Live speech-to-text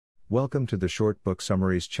Welcome to the Short Book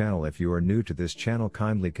Summaries channel. If you are new to this channel,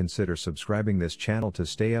 kindly consider subscribing this channel to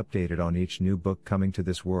stay updated on each new book coming to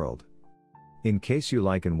this world. In case you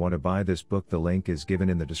like and want to buy this book, the link is given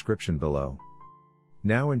in the description below.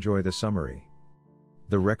 Now enjoy the summary.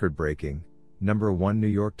 The record-breaking, #1 New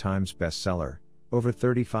York Times bestseller, over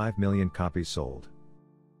 35 million copies sold.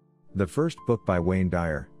 The first book by Wayne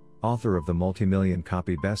Dyer, author of the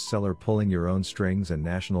multi-million-copy bestseller Pulling Your Own Strings and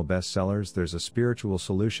national bestsellers. There's a spiritual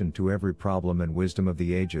solution to every problem and wisdom of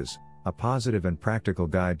the ages, a positive and practical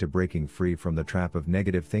guide to breaking free from the trap of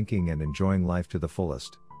negative thinking and enjoying life to the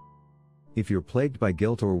fullest. If you're plagued by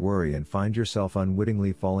guilt or worry and find yourself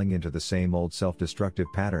unwittingly falling into the same old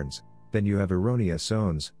self-destructive patterns, then you have erroneous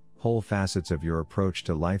owns, whole facets of your approach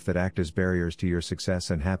to life that act as barriers to your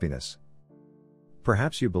success and happiness.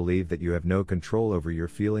 Perhaps you believe that you have no control over your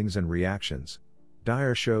feelings and reactions.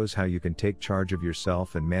 Dyer shows how you can take charge of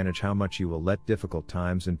yourself and manage how much you will let difficult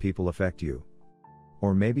times and people affect you.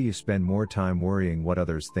 Or maybe you spend more time worrying what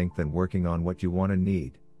others think than working on what you want and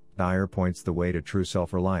need. Dyer points the way to true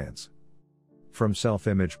self-reliance. From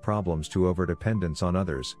self-image problems to overdependence on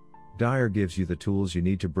others, Dyer gives you the tools you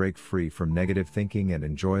need to break free from negative thinking and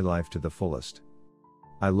enjoy life to the fullest.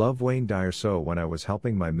 I love Wayne Dyer, so when I was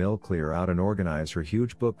helping my mill clear out and organize her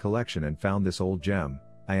huge book collection and found this old gem,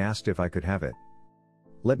 I asked if I could have it.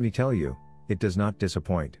 Let me tell you, it does not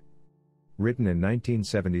disappoint. Written in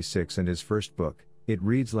 1976 and his first book, it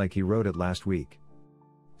reads like he wrote it last week.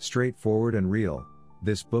 Straightforward and real,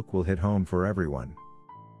 this book will hit home for everyone.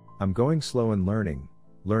 I'm going slow and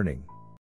learning.